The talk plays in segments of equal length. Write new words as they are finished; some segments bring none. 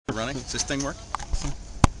We're running? Does this thing work?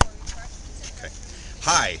 Okay.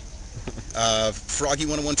 Hi. Froggy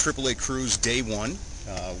 101 AAA Cruise Day 1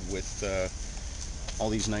 with all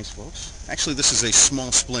these nice folks. Actually, this is a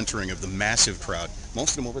small splintering of the massive crowd. Most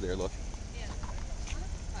of them over there, look.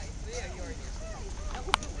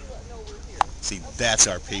 See, that's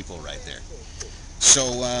our people right there.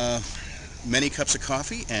 So, many cups of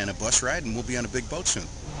coffee and a bus ride, and we'll be on a big boat soon.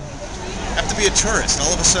 Have to be a tourist.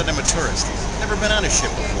 All of a sudden, I'm a tourist. Never been on a ship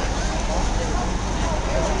before.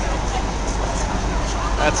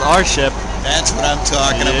 That's our ship. That's what I'm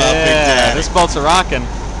talking about, Big Daddy. This boat's a rockin'.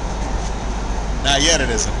 Not yet, it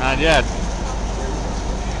isn't. Not yet.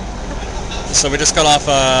 So we just got off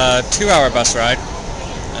a 2-hour bus ride,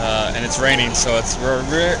 and it's raining, so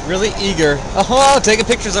we're really eager. Oh, taking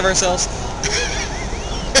pictures of ourselves.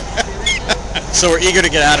 So we're eager to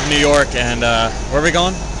get out of New York, and where are we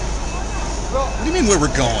going? What do you mean where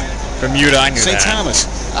we're going? Bermuda, I knew St. that. Thomas.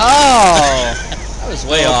 Oh! That was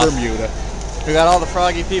way off. Bermuda. We got all the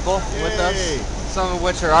Froggy people with us, some of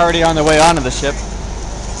which are already on their way onto the ship.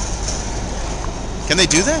 Can they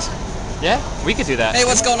do that? Yeah, we could do that. Hey,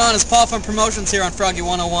 what's going on? It's Paul from Promotions here on Froggy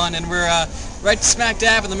 101, and we're right smack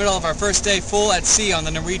dab in the middle of our first day full at sea on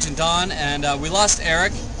the Norwegian Dawn, and we lost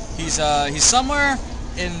Eric. He's somewhere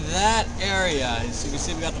in that area. So you can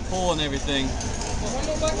see we got the pole and everything.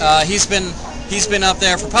 He's been up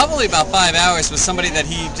there for probably about 5 hours with somebody that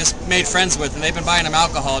he just made friends with, and they've been buying him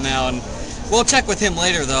alcohol now, and we'll check with him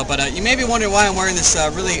later though. But you may be wondering why I'm wearing this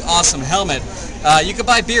really awesome helmet. You could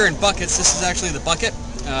buy beer in buckets. This is actually the bucket.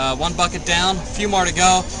 1 bucket down, a few more to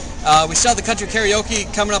go. We still have the country karaoke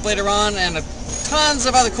coming up later on, and tons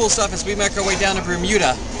of other cool stuff as we make our way down to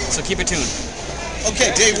Bermuda. So keep it tuned.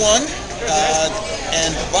 Okay, day 1.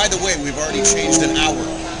 And by the way, we've already changed an hour.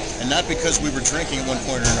 And not because we were drinking at one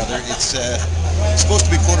point or another. It's supposed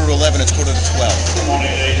to be 11:15. It's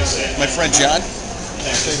 11:45. My friend John.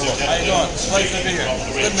 Say hello. How you doing? It's a pleasure to be here.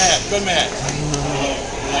 Good man, good man.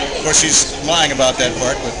 Of course, she's lying about that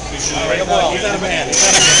part, but... He's not a man.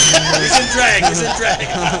 He's in drag. He's in drag.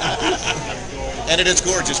 And it is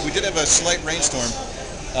gorgeous. We did have a slight rainstorm.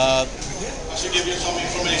 I should give you some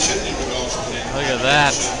information in regards to that. Look at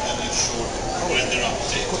that.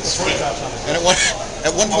 And at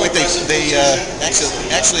one point, they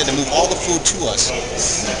actually had to move all the food to us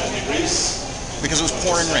because it was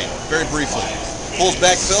pouring rain, very briefly. Pool's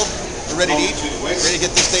back filled. We're ready to eat. Ready to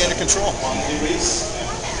get this day under control.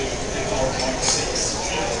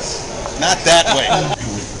 Not that way.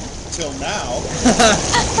 Till now.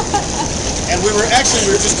 And we were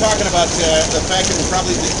just talking about the fact that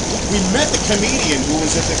we met the comedian who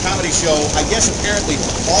was at the comedy show, I guess apparently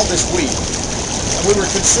all this week. And we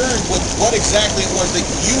were concerned with what exactly it was that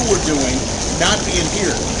you were doing not being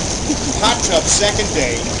here. Hot tub, second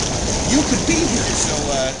day. You could be here. So,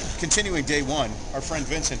 continuing day 1, our friend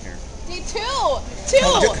Vincent here. Day 2!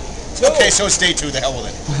 Okay, so it's day 2, the hell with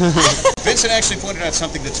it. Vincent actually pointed out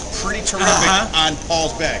something that's pretty terrific on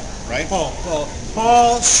Paul's bag, right?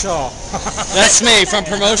 Paul Shaw. That's me from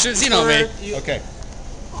Promotions. You know me. Okay.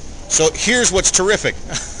 So here's what's terrific.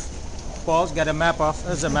 Paul's got a map of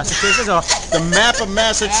Massachusetts. The map of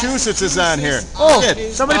Massachusetts is on here. Oh,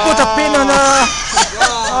 somebody put a pin on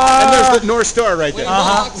and there's the North Star right there.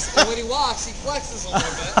 When he walks, he flexes a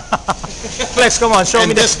little bit. Flex, come on, show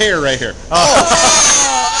me And this hair right here.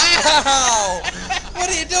 Ow! What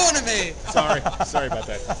are you doing to me? Sorry about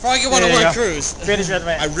that. Froggy 101 Cruise. Finish that,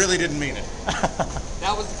 man. I really didn't mean it.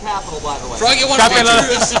 That was the capital, by the way. Froggy 101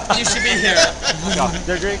 Cruise. You should be here.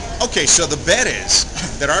 Their drink? Okay, so the bet is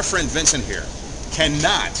that our friend Vincent here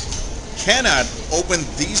cannot open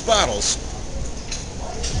these bottles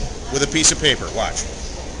with a piece of paper. Watch.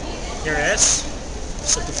 Here it is.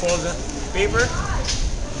 So to fold the paper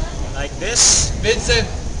like this. Vincent.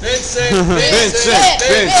 Vincent. Watch.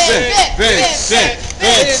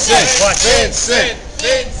 Vincent.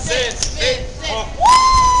 There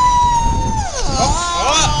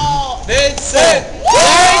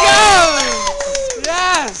he goes.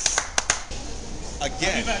 Yes.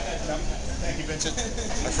 Again. Thank you, Vincent.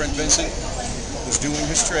 My friend Vincent was doing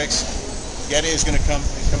his tricks. Geddy is going to come.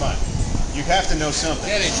 Come on. You have to know something.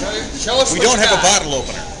 Geddy, show us We what don't you have got. a bottle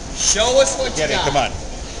opener. Show us what you Geddy, got. come on.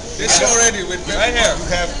 This already with right here. You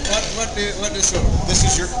have What is this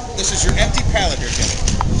is your empty pallet here, Geddy.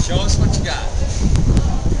 Show us what you got.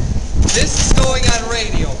 This is going on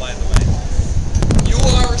radio, by the way. You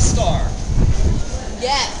are a star.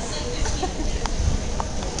 Yes.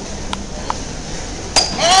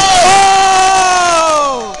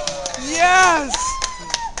 Oh! Yes!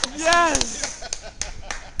 Yes!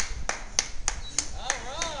 All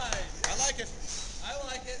right. I like it. I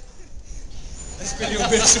like it. This video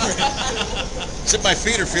bitch. Except my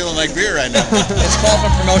feet are feeling like beer right now. It's Paul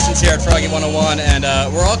from Promotions here at Froggy 101, and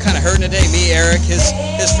we're all kind of hurting today. Me, Eric, his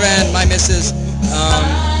friend, my missus.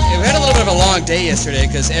 We had a little bit of a long day yesterday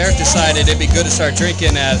because Eric decided it'd be good to start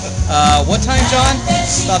drinking at, what time, John?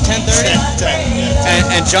 About 10:30?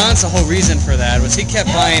 10, And John's the whole reason for that was he kept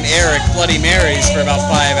buying Eric Bloody Marys for about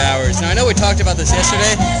 5 hours. Now, I know we talked about this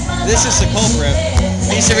yesterday. This is the culprit.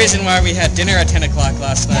 He's the reason why we had dinner at 10 o'clock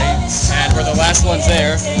last night, and we're the last ones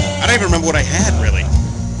there. I don't even remember what I had, really.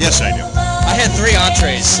 Yes, I do. I had 3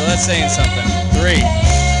 entrees, so that's saying something. 3.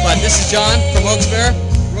 But this is John from Wilkes-Barre.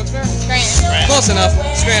 Wilkes-Barre? Scranton. Close enough.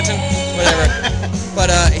 Scranton, whatever.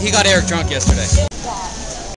 But he got Eric drunk yesterday.